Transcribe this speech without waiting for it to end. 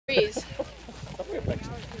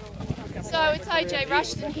it's AJ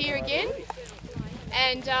Rushton here again,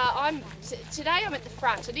 and today I'm at the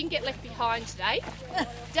front. I didn't get left behind today.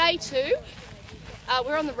 Day 2,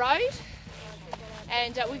 we're on the road,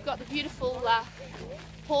 and we've got the beautiful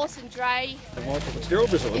horse and dray.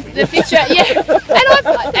 The picture, yeah.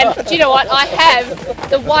 And do you know what? I have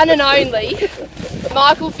the one and only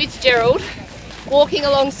Michael Fitzgerald walking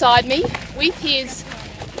alongside me with his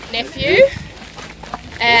nephew,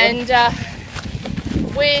 and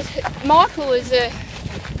Michael is a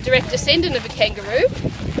direct descendant of a kangaroo.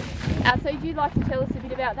 So would you like to tell us a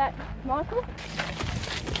bit about that, Michael?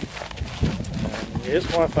 Yes,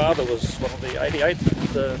 my father was one of the 88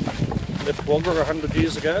 that left Wagga 100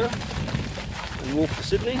 years ago and walked to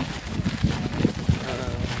Sydney.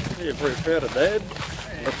 Yeah, very proud of Dad.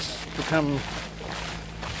 It's become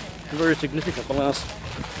very significant the last,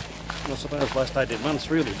 I suppose, last 18 months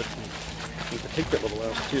really, but in particular the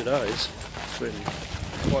last 2 days. It's been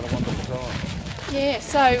quite a wonderful time. Yeah,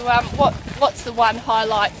 so what's the one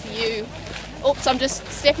highlight for you? Oops, I'm just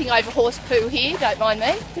stepping over horse poo here, don't mind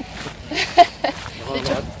me. The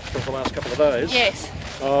highlight of the last couple of days? Yes.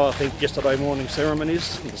 Oh, I think yesterday morning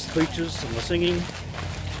ceremonies and the speeches and the singing.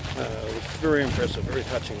 It was very impressive, very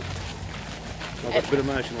touching. I got a bit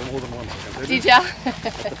emotional more than once, I can tell you. Did ya?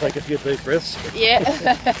 Had to take a few deep breaths. Yeah.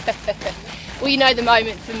 Well, you know, the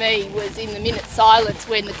moment for me was in the minute silence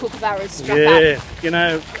when the kookaburras struck up. Yeah, you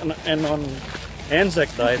know, and on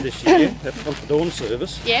Anzac Day this year, at the dawn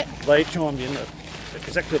service, they chimed in at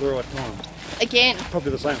exactly the right time. Again.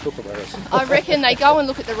 Probably the same kookaburras. I reckon they go and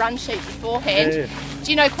look at the run sheet beforehand. Yeah.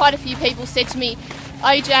 Do you know, quite a few people said to me,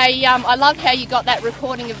 OJ, I love how you got that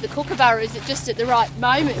recording of the kookaburras just at the right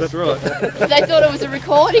moment. That's right. They thought it was a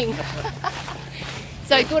recording.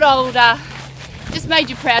 So good old, just made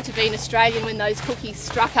you proud to be an Australian when those cookies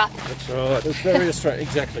struck up. That's right. It's very Australian,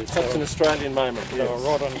 exactly. It's such an Australian moment. They were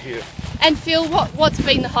right on cue. And Phil, what's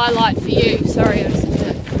been the highlight for you? Sorry,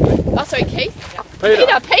 sorry, Keith?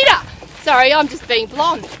 Peter! Sorry, I'm just being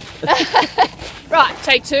blonde. Right,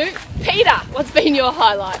 take 2. Peter, what's been your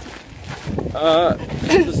highlight?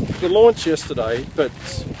 The launch yesterday, but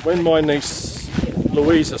when my niece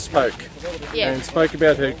Louisa spoke and spoke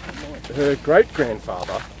about her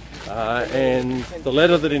great-grandfather and the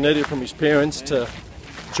letter that he needed from his parents to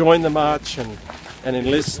join the march and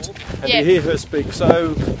enlist, and to hear her speak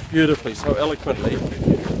so beautifully, so eloquently,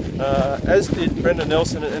 as did Brendan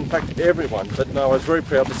Nelson, and in fact everyone. But no, I was very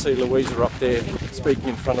proud to see Louisa up there speaking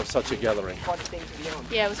in front of such a gathering.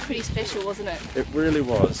 Yeah, it was pretty special, wasn't it? It really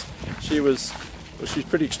was. She's a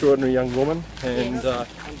pretty extraordinary young woman, and I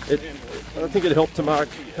think it helped to mark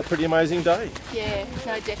a pretty amazing day. Yeah,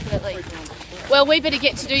 no, definitely. Well, we better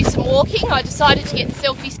get to do some walking. I decided to get the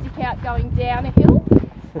selfie stick out going down a hill.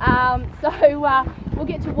 So we'll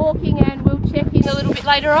get to walking and we'll check in a little bit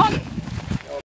later on.